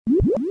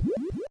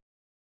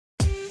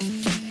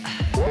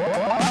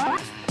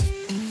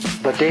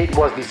The date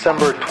was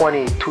December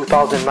 20,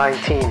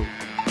 2019,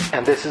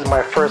 and this is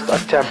my first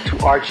attempt to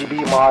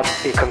RGB mod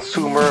a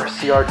consumer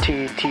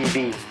CRT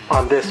TV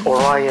on this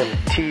Orion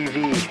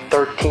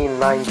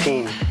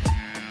TV1319.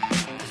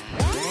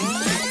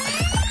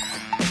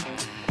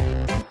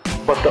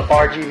 But the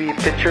RGB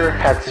picture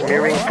had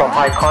smearing from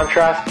high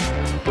contrast,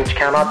 which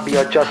cannot be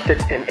adjusted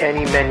in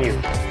any menu.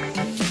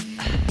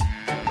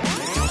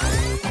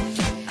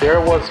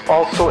 There was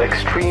also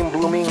extreme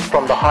blooming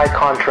from the high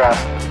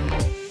contrast.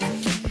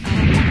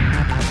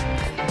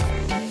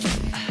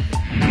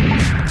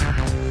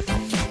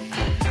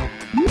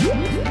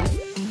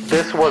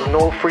 This was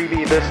no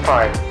freebie this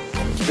time.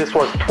 This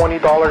was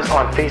 $20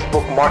 on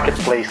Facebook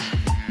Marketplace.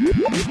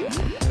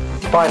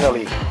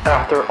 Finally,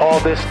 after all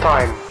this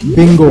time,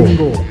 bingo!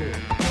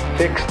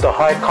 Fixed the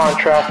high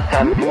contrast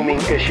and blooming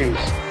issues.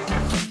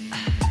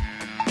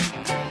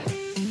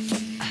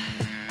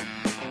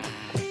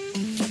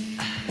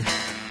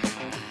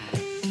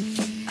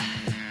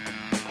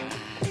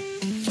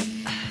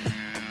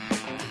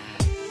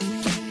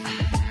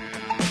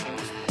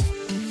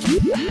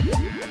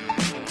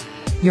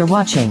 You're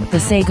watching the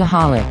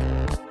SegaHolic.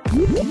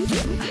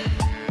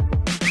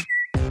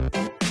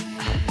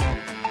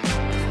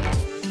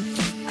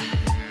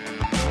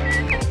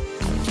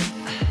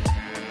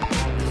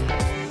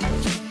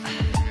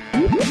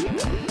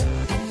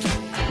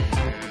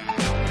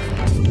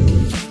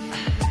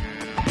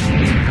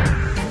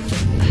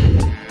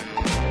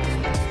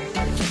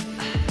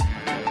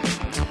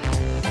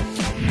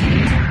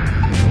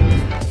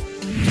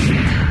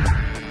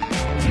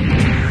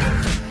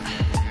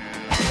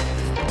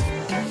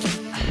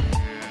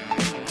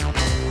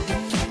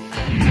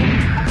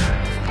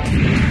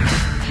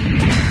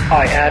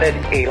 I added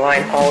a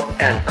line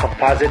out and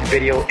composite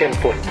video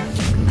input.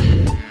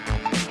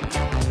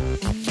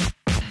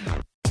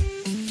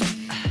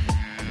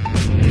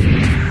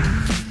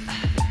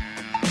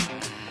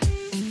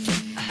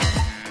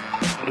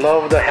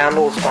 Love the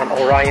handles on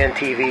Orion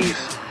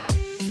TVs.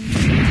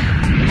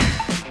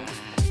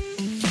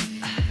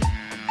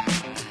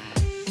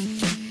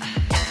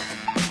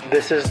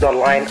 This is the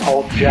line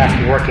out jack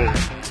working.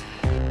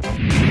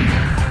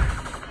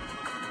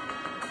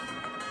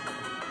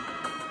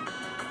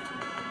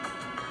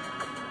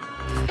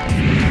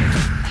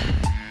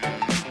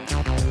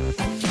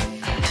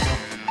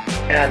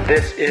 And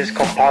this is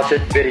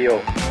composite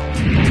video.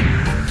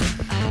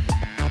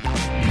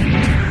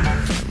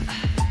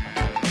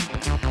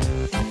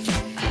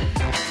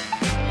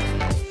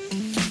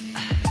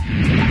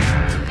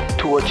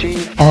 To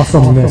achieve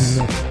awesomeness,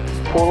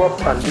 pull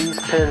up on these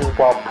pins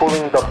while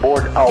pulling the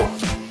board out.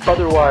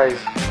 Otherwise,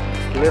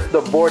 lift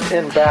the board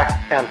in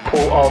back and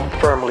pull out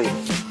firmly.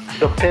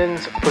 The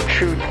pins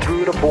protrude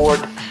through the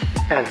board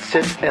and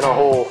sit in a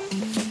hole.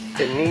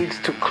 It needs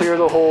to clear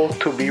the hole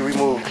to be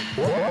removed.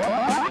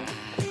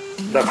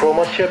 The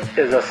Chroma chip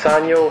is a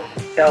Sanyo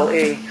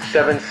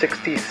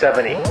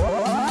LA76070.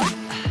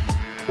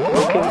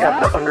 Looking at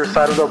the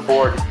underside of the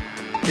board,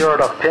 here are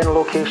the pin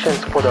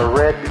locations for the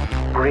red,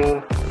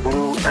 green,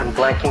 blue, and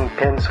blanking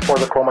pins for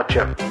the Chroma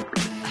chip.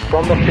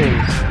 From the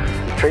pins,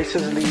 the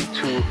traces lead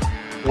to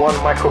 1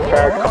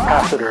 microfarad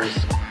capacitors,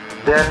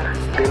 then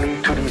they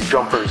lead to these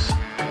jumpers.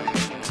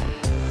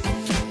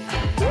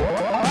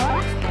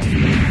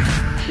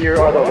 Here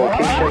are the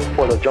locations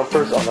for the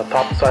jumpers on the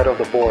top side of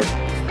the board.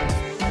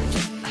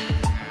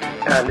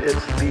 And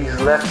it's these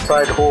left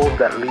side holes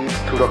that leads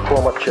to the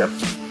Chroma chip.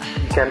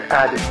 You can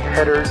add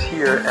headers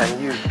here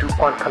and use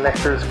DuPont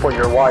connectors for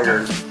your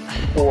wires,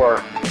 or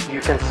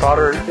you can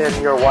solder in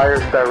your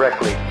wires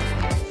directly.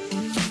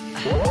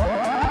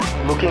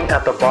 Looking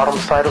at the bottom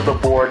side of the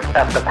board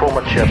at the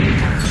Chroma chip,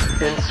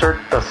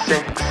 insert the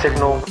sync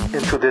signal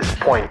into this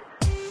point.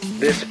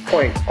 This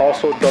point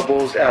also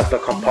doubles as the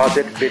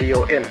composite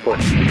video input.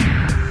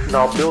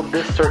 Now build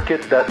this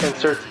circuit that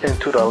inserts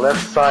into the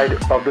left side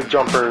of the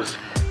jumpers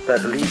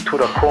that lead to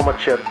the Chroma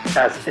chip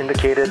as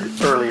indicated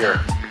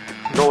earlier.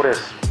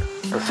 Notice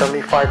the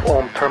 75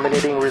 ohm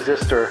terminating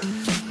resistor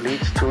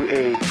leads to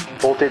a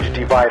voltage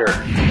divider.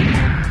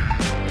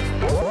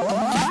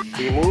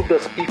 Remove the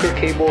speaker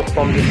cable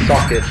from this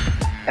socket,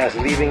 as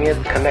leaving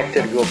it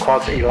connected will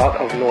cause a lot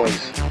of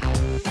noise.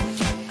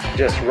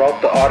 Just route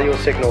the audio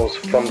signals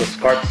from the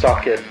SCART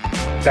socket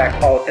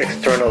back out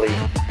externally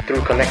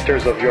through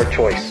connectors of your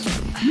choice.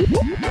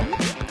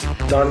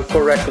 Done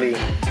correctly,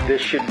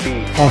 this should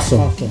be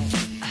awesome.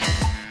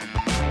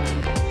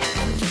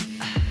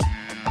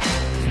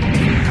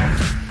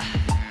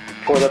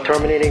 For the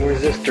terminating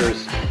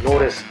resistors,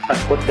 notice I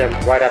put them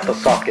right at the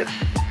socket.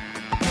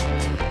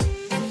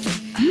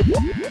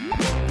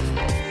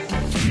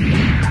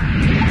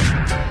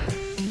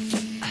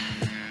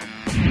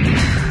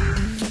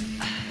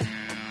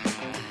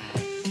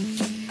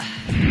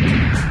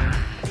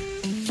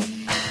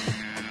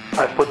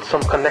 I put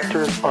some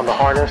connectors on the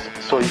harness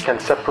so you can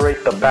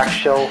separate the back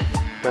shell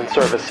when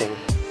servicing.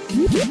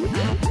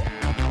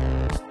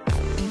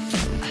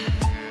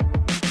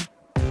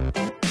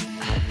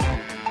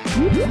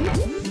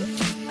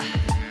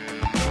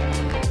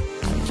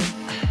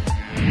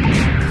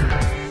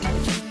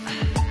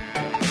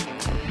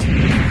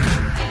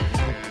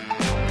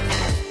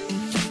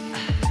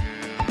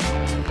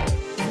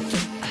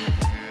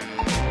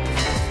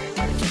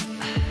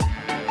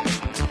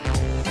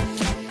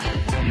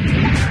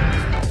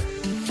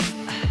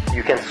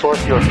 can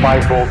source your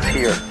 5 volts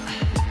here.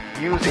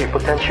 Use a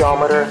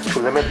potentiometer to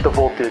limit the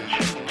voltage,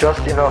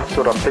 just enough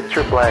so the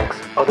picture blanks,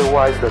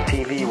 otherwise the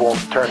TV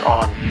won't turn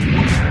on.